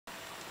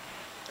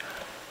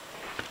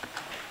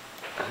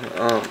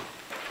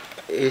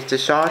Is the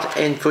shot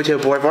in Foothill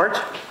Boulevard?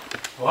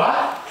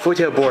 What?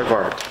 Foothill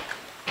Boulevard.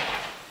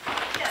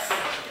 Yes.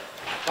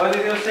 What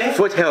did you say?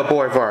 Foothill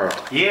Boulevard.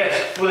 Yes,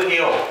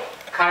 Foothill.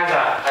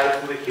 가자,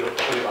 Foothill.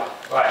 저기 봐.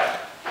 Right.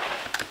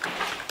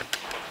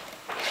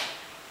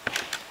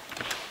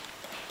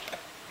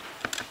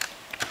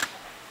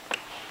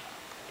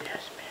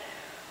 Yes, man.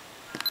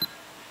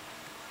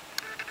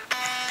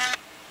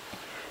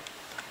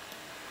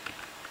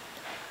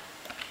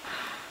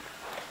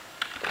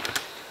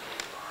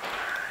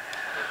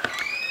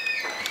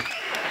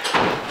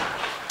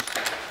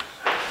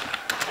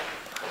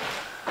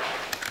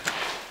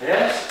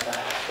 Yes,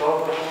 go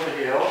over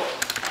here.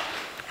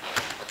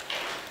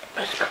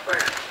 Let's go.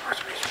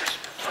 Watch me.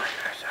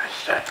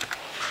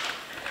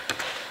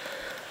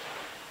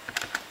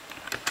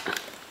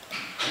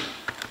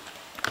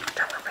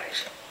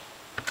 Confirmation.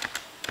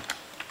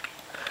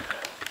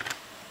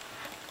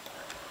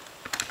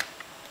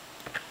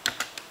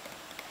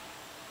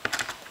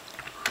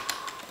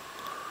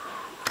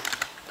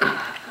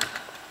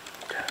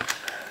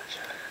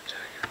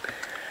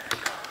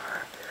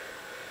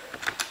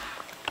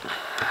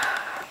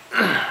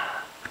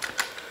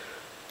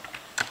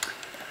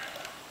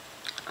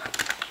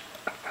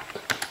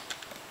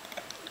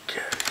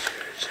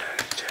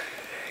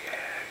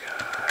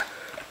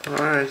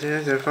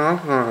 There's the phone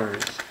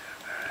calls.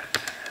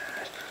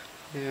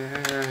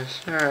 Yeah,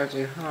 sure,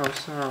 the whole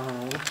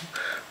song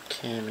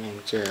came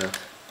into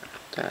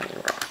Daddy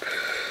Rock.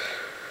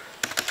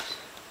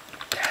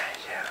 Daddy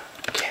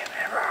Kim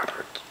and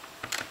Robert.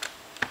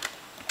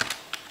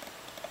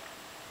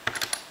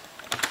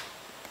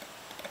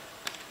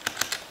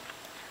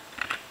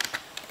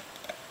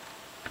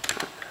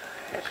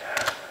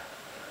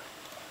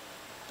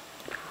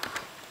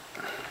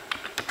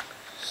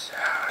 So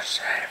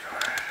savory.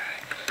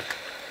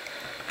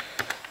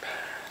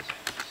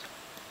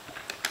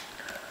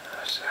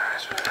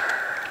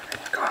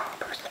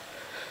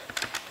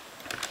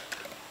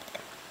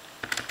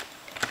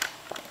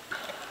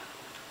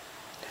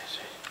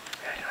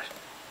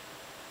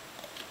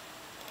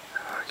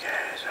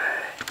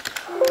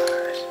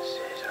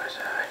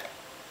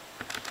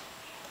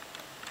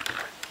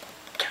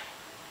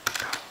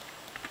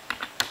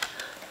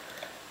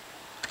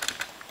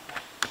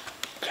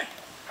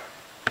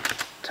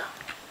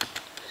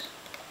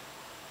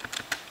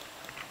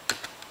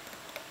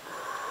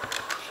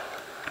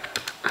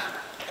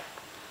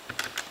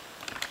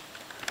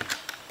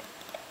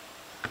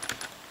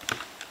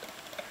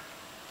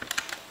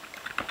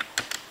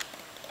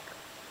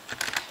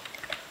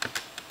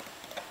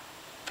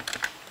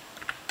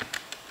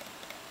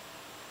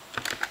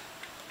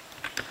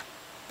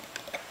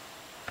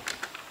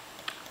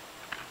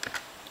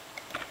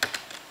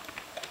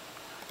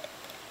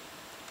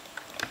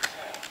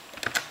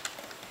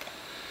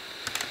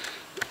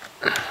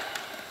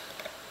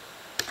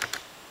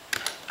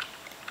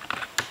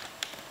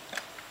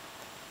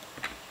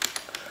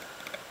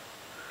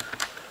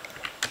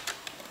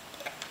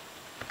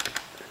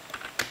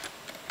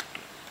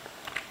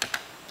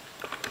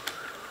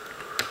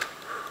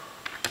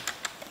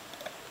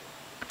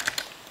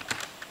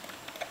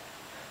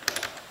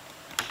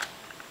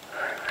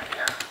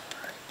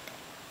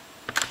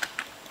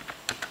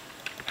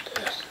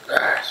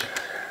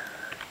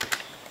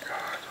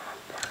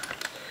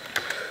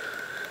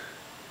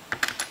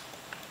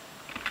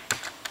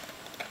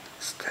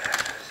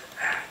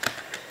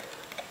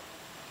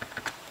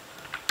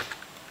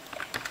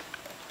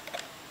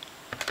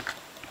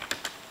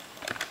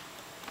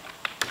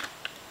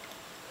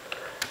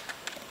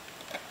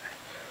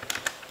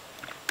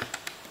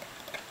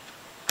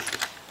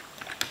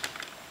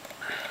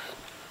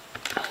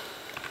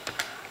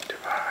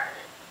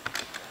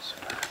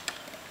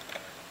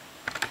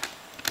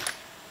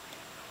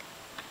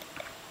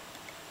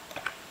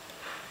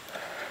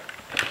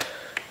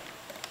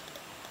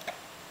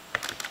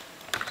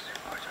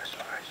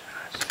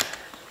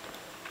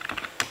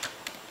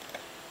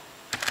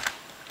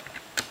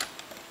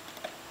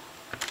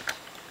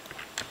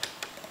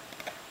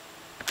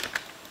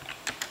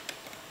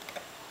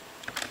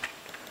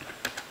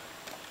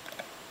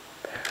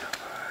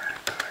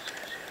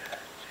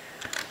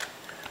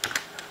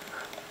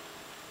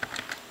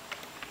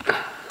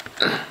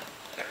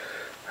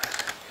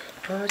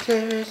 Oh,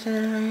 there's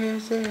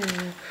there,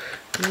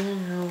 you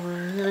know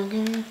we're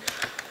looking.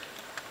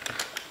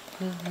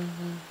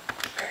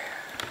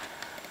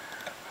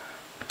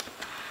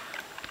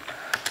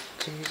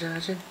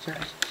 Jesus.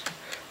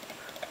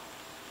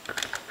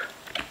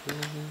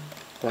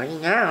 Why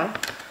now?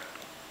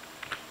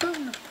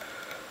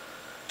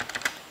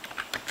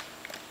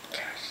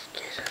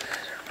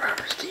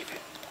 Robert Stephen.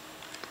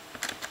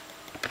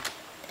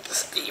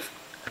 Steve.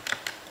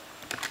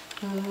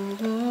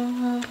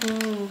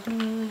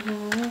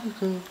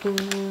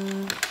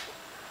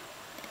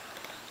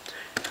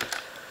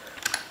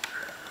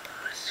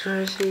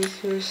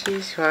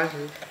 She's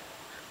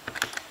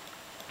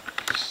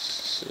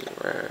She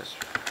wears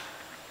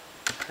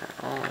her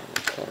own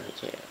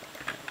ponytail.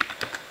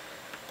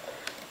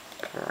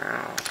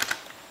 Brown.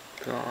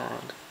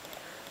 God.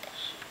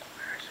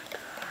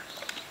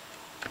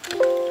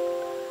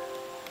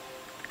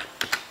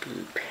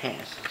 Blue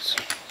pants.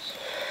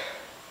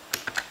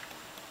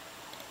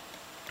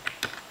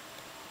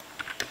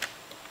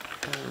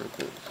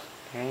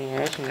 Hey,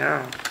 yes,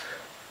 no.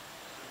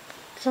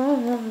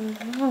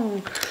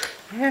 Oh,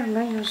 yeah,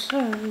 man, your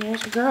son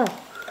needs to go.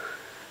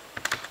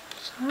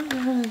 Son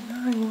doesn't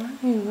know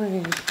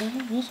anyways,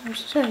 man. I'm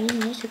sure he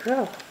needs to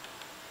go.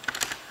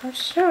 I'm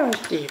sure,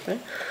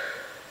 Stephen.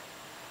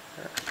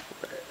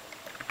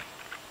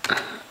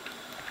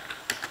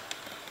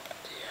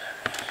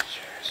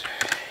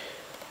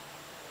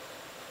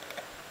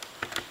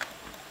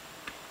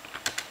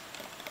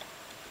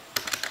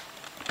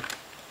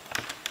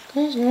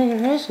 This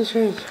nigga is the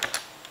street.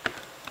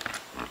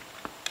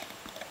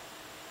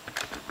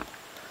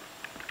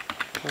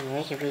 Can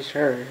make it be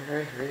sure.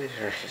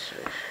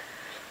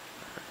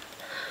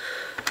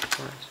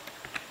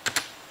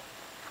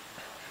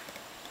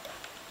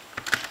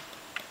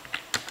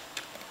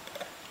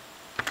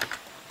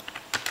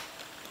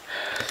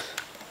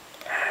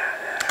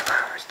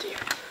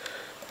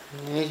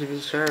 Need to be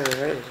sure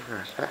right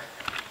first, huh?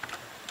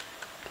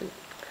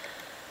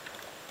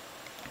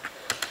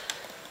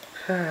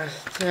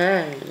 First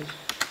day.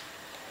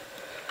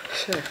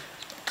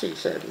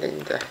 Kisa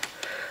Linda.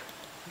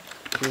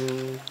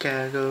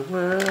 Chicago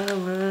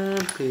mama,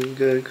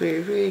 bigger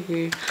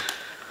gravy.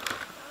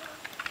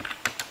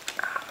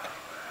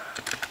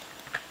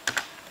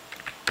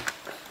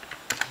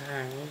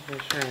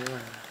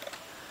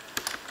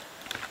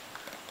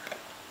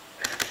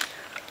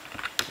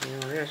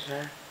 Yes,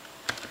 sir.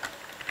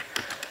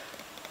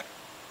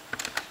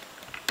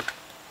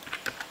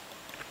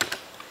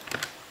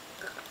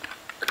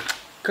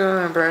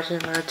 Gonna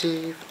brushing my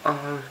teeth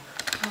on.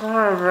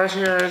 Gonna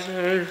brushing my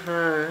teeth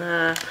on.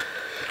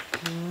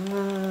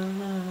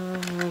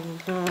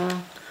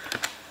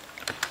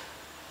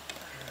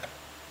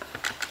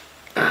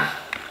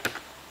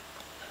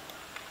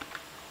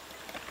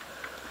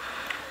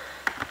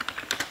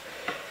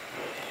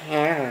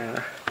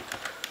 Yeah.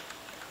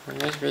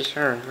 Let's be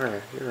sure. You're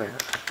right.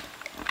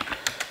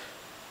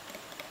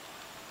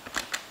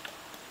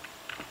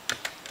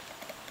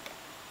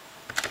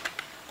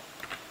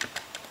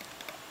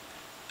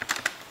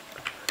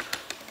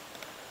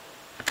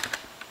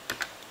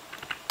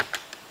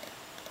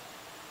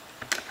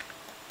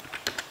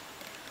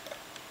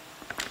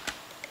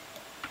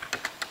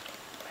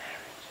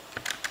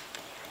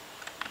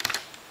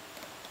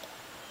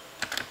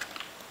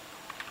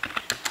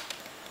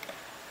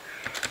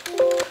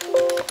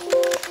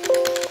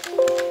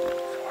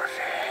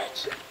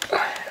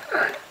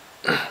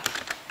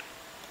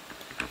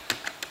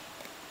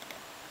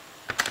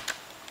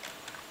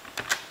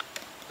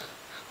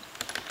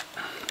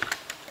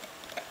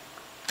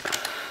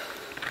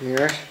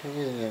 Yes,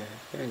 yeah,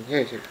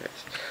 here's your face.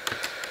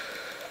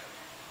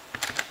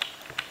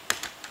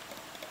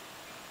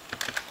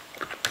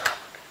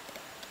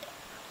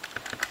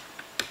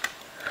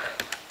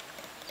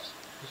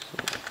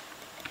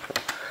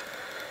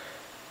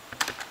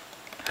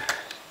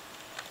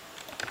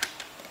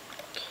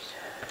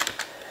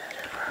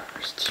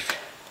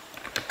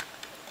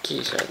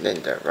 Keys are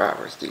Linda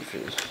Roberts,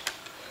 Stephen.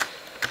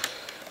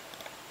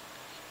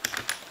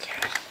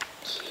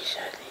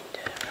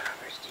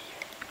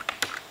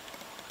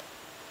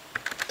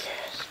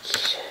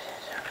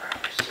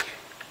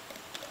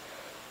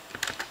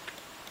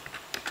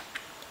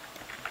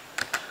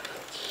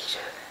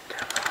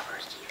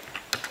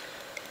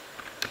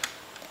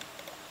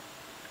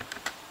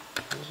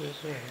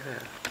 Yeah.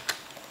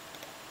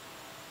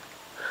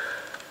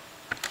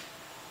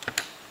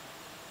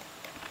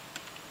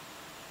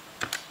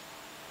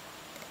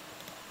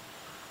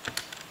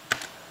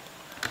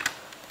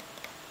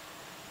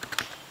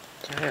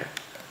 There.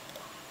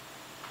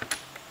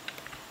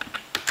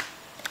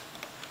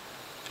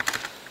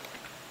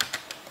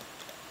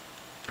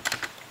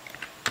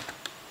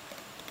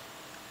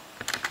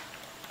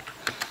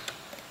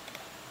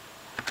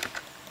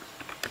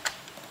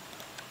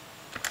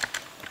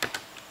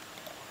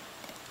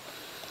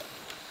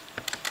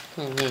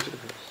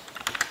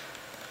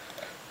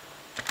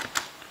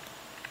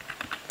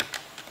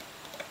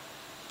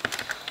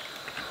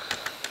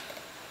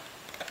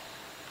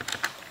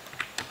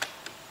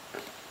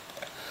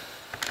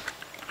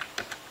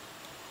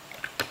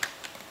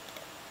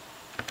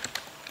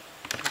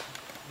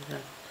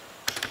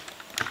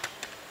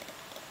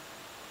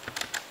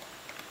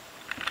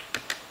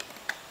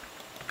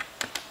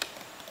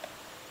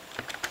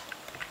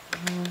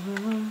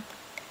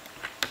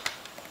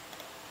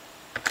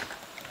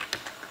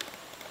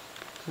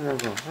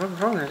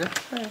 What's wrong with it?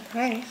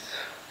 Nice.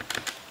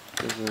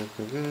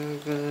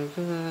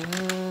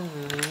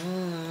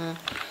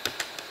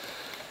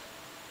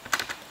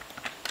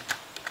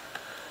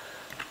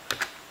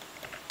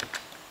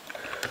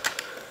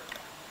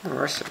 Oh,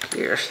 what's up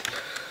here?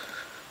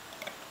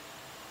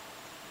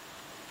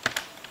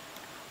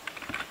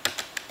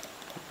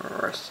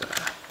 What's up?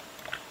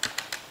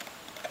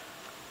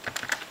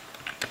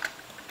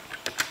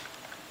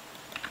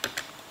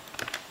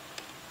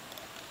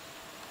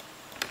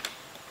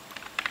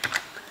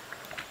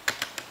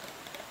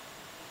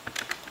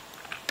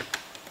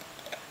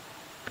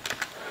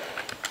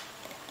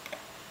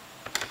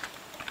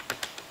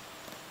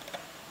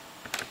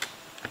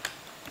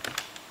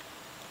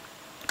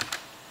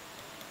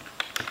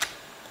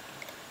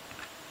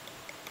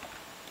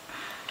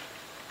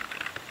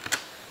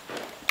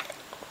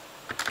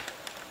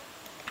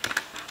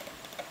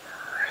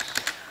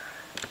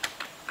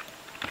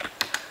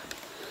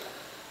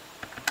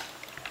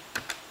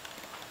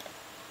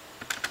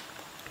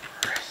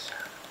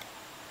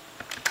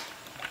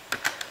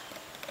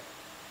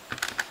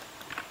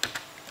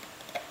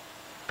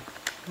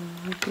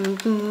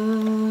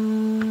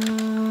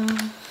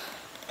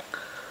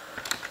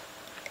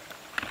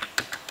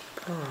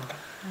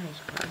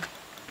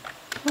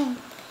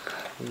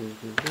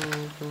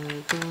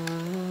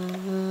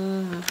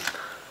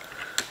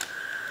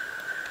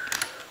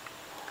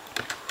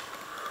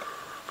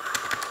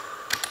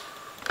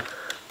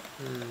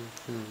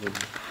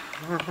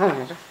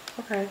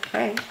 Okay,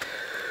 thanks.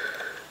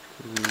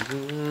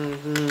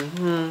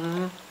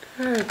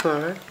 Hey,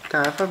 boy,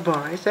 time for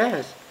boys.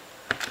 Yes,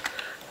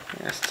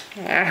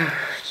 yeah,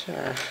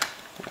 sure.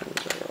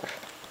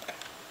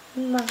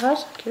 My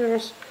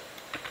rescuers.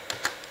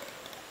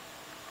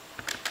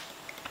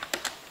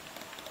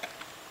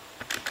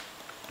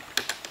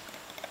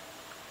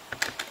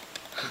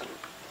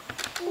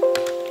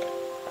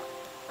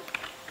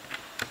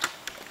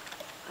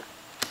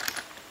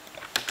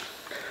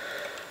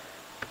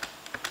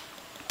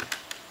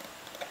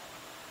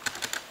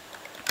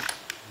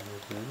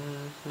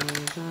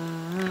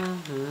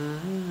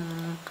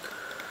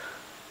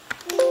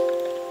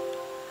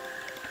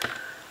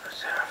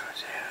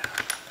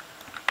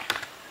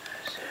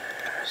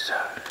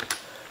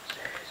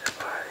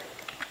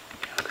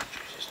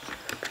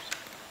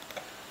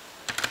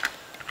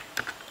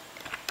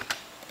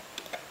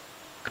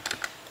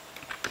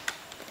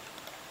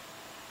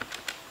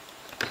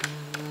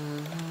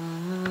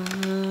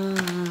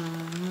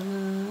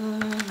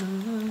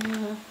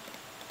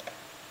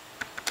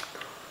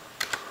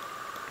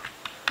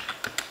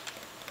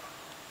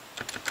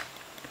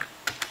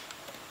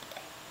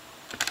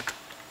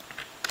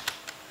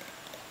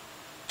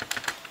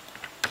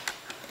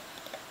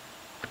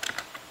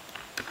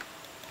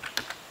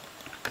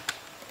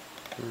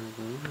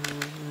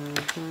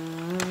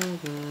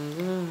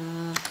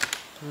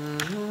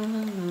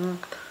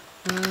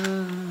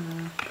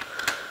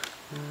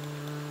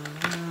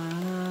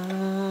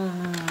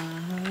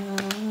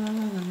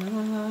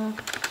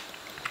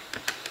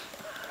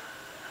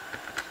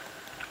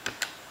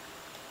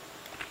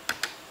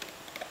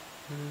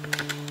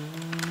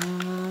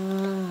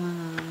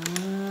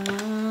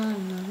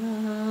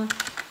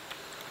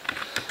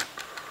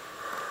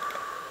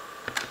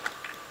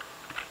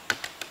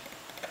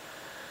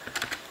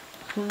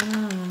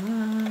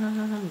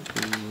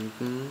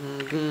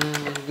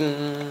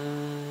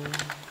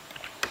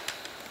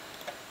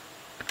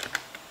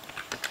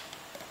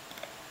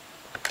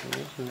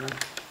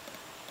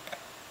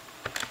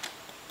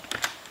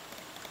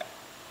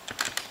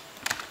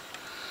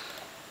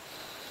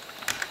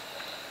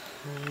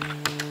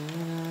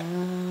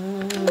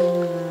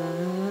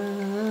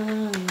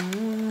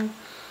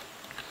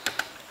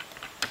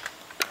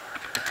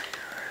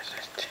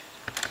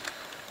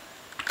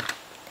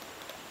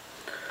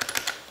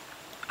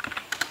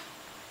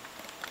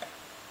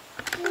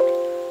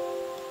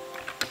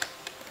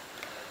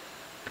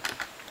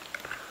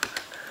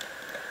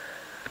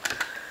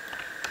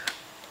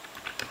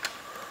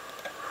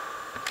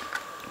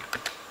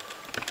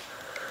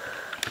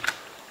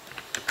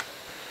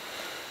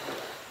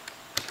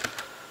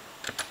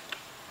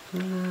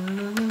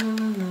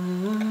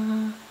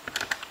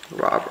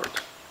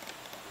 Robert.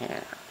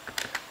 Yeah.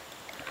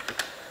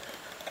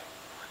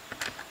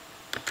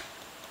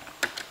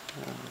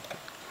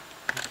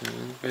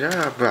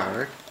 Yeah,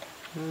 Robert.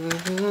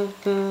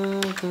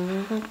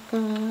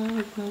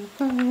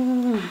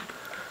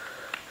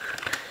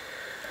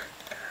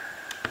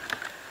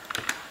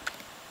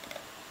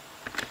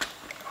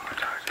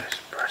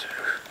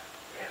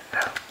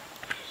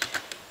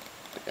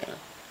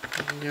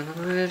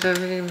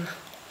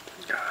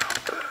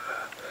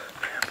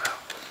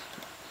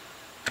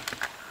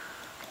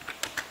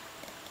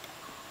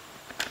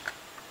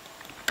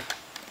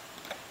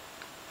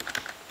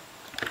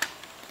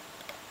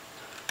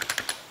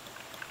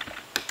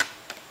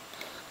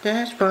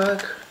 That's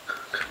bug.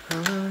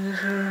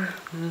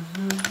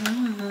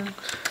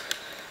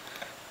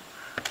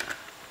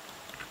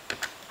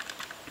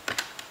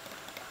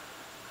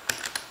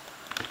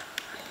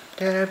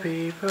 The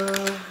people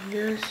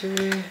you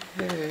see.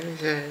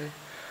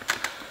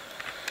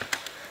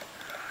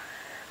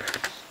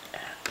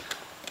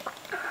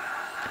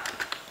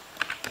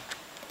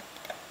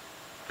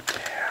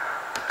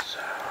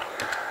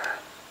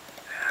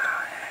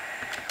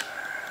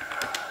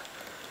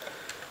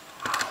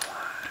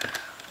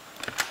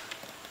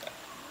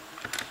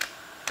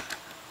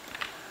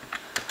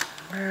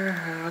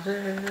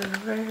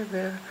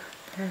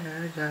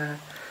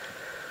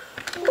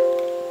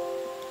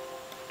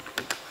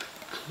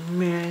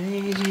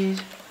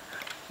 Manages.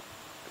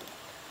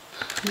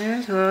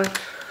 That's what.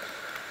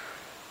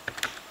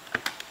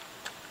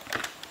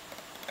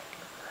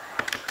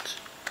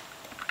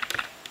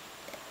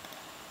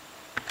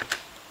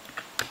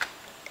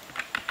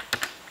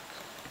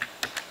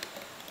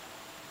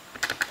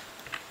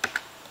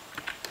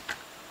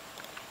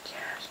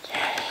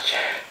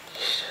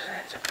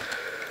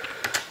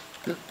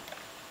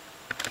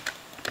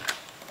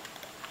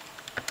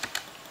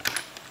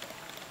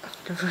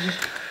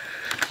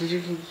 You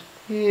can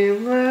hear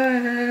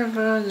my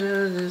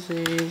brothers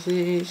say,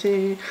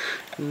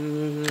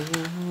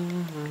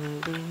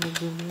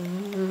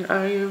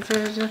 are you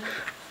present?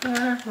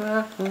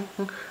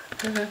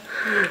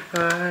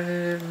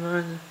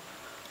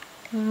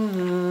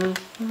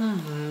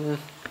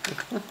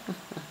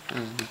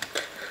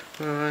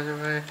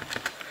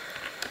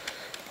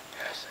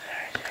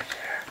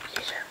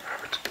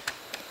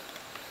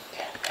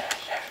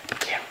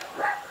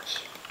 Roberts.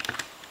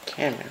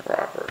 Damn it,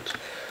 Robert.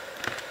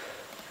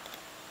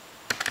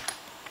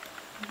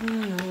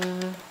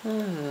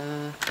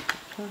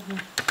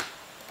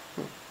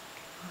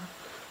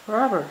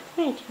 Robert,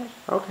 hey,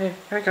 okay,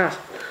 here it goes.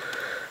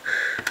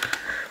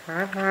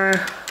 Bye-bye.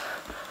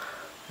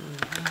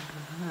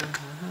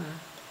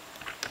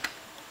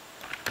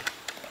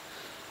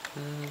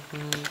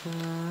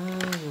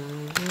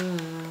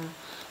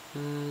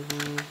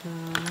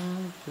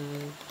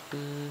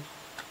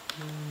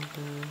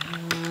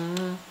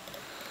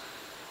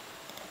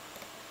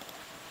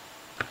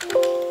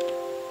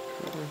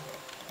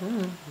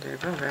 They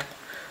go back.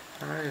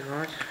 Alright,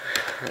 George.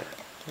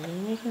 You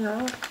need to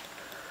know.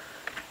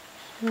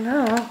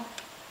 No.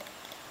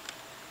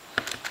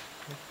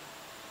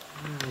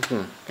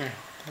 Yeah,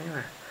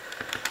 anyway.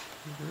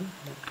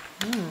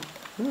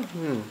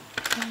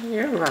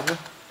 You're welcome.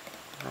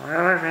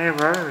 Well, my favorite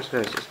brother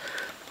says this.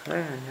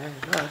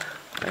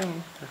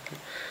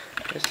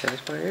 This says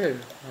for you.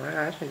 What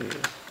I should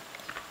do.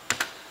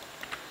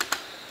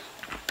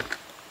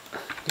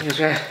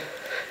 Yes.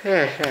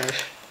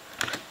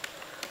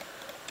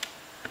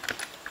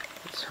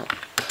 So,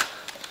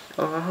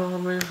 oh,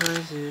 my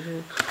voice.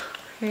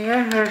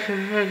 Yes.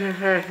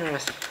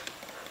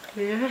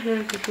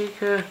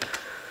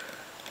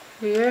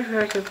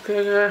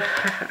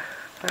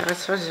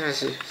 That's what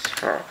this is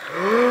for.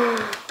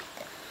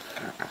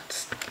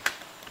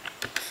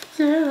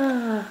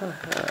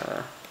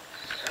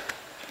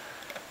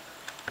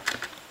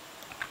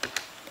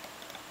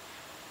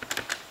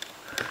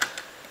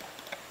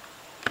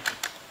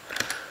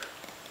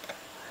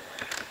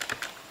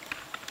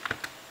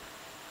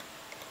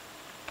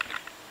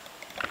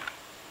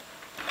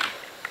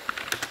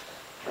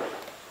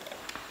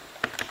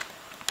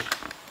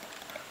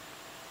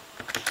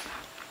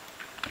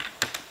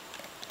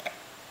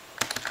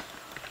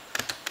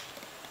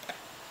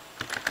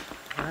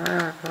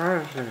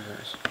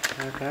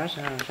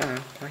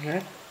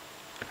 Okay.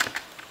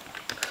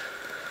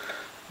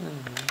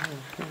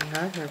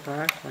 Another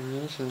black one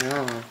needs to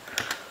know.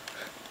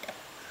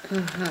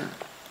 Another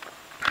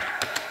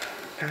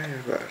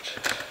bird.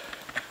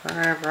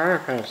 Another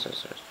bird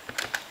processors.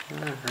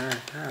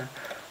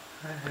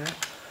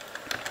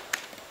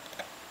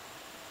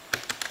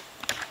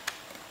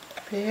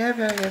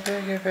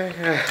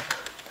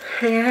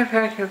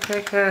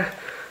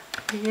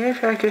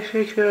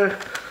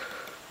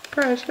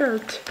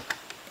 Present.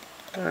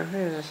 Oh,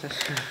 this is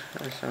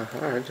so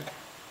hard.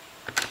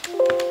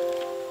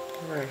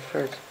 Where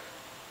shirts?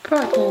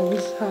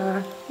 Buttons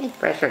on.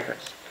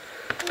 Pressures.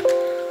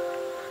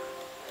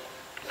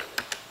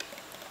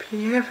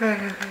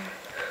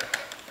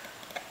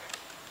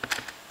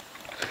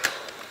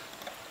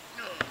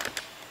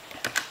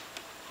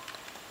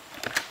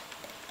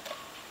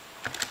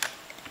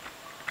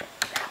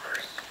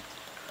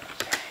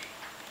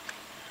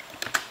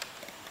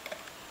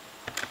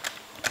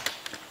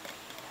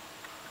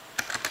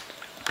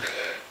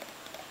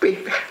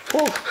 Be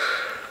careful.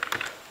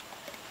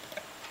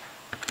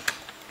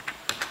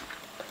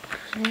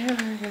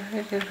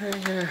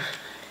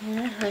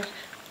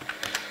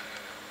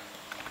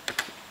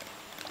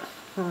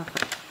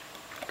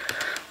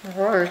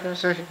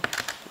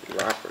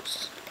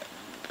 Roberts.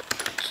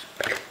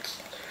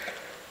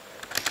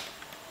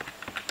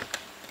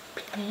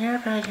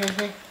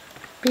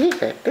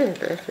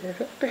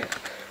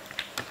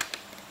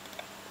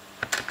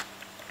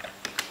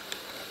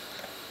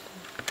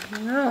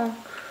 No.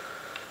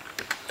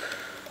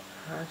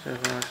 I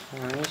just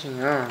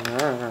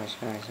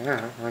want to know.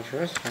 What's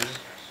yours?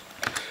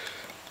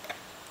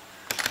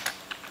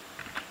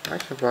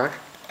 What's your brush?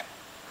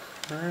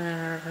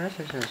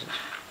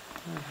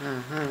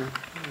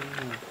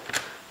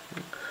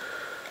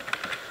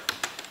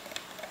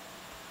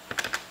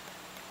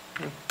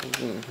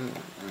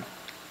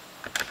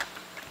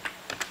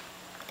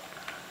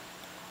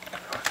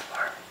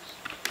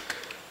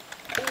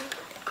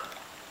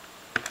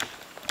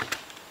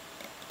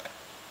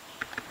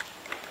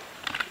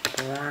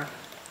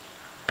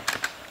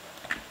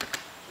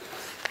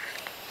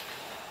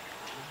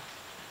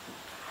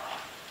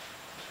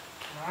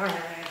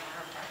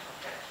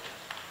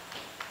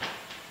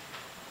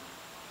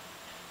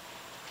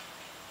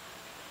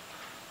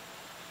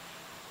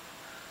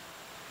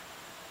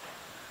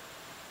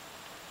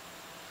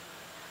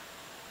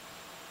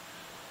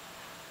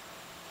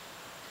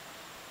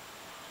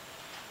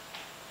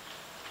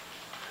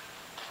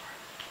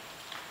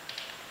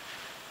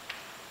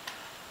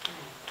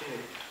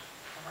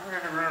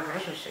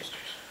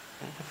 Sisters.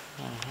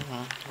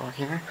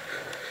 Walking there.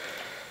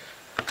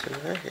 That's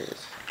what that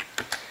is.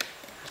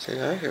 That's what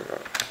I hear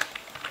about.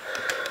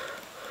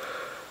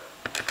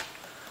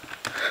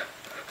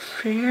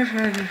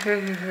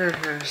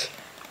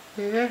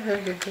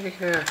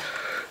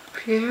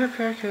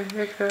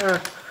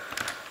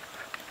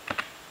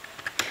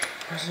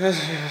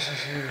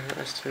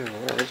 That's too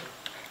hard.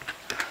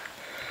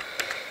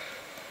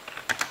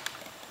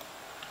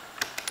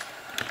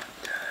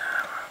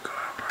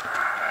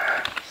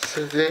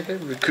 So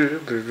then we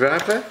could be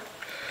rapper.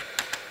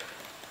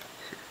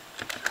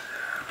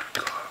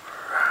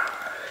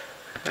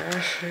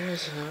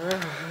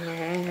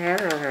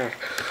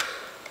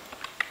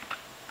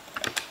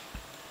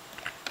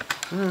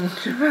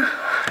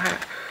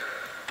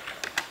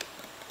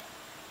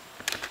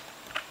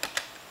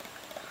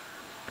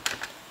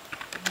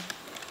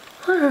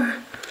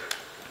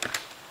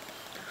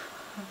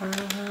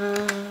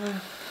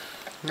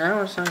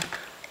 Now it's not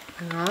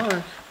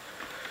knowledge.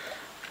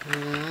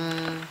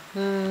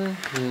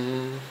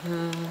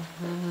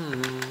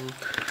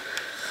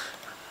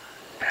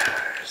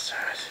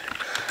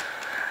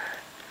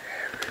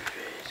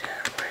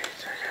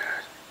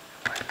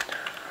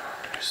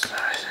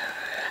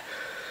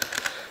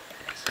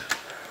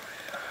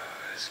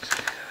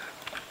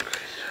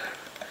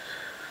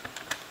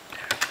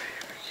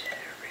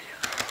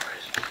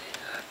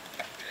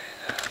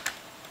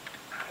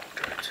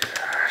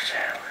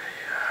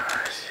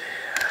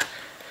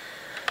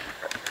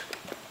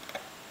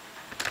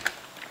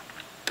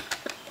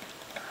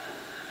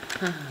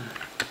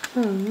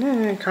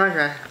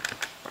 Contract.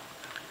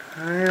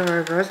 I have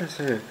my presence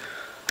here.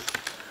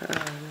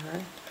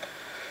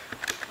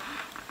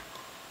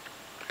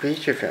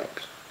 Feature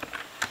films.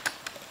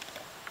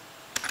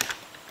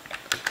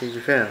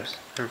 Feature films.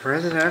 The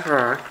President of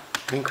Rock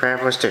and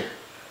Crab was too.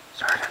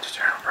 Sorry, not to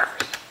turn on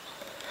purpose.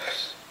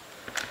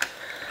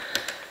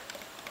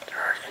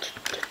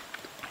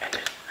 And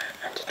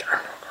the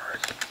terminal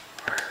cards.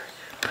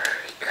 Where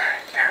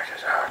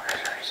characters are,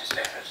 reasons,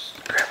 statements,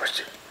 Crab was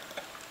too.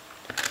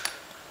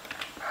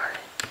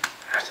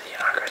 After the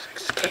Congress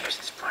escapes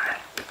this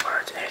planet,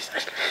 before today's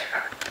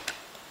excavation,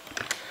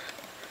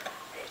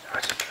 these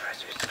are the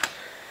treasures.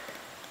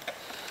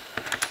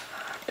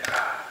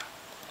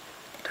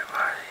 The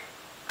body.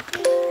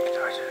 These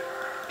are the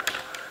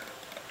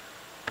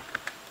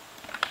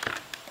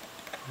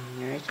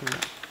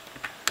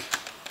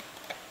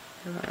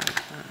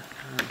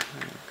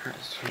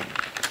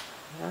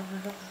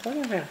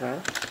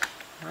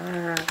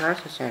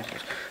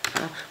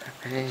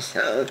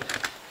of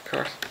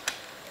course.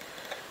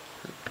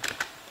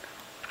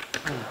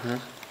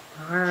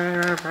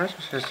 Brothers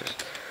and sisters.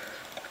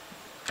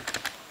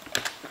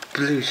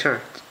 Blue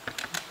shirt.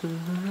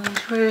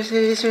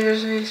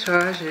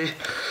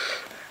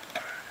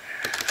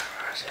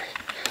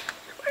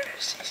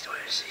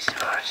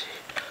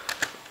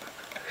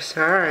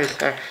 Sorry.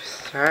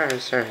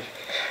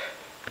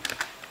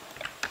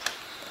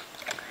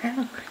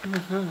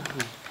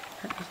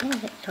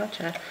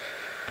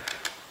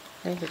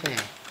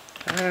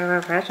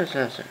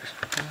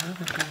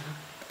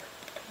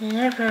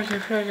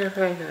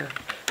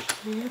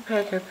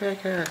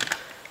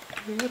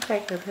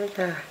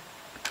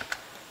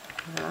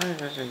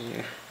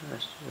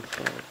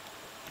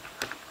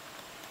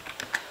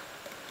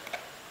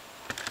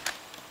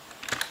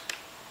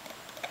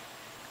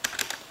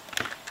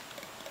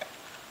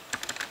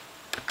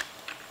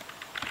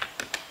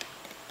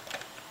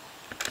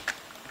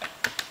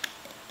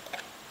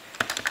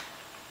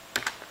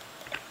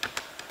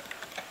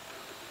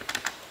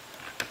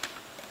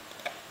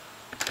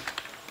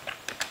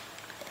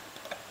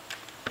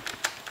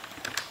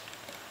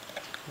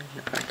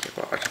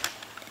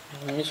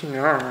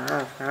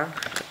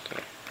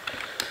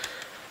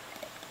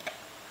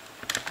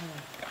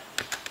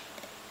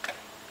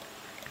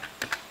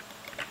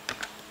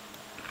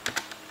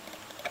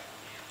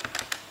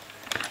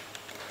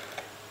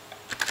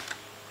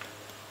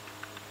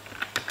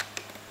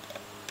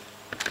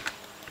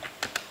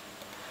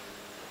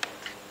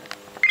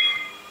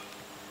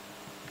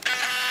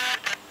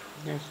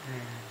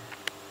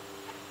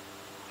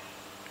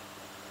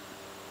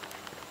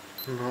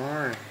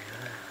 Boring.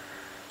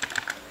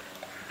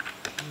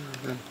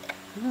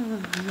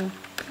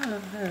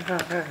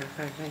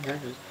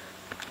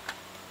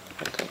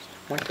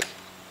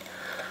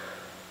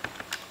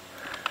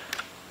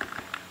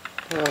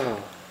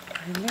 Oh,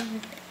 I never.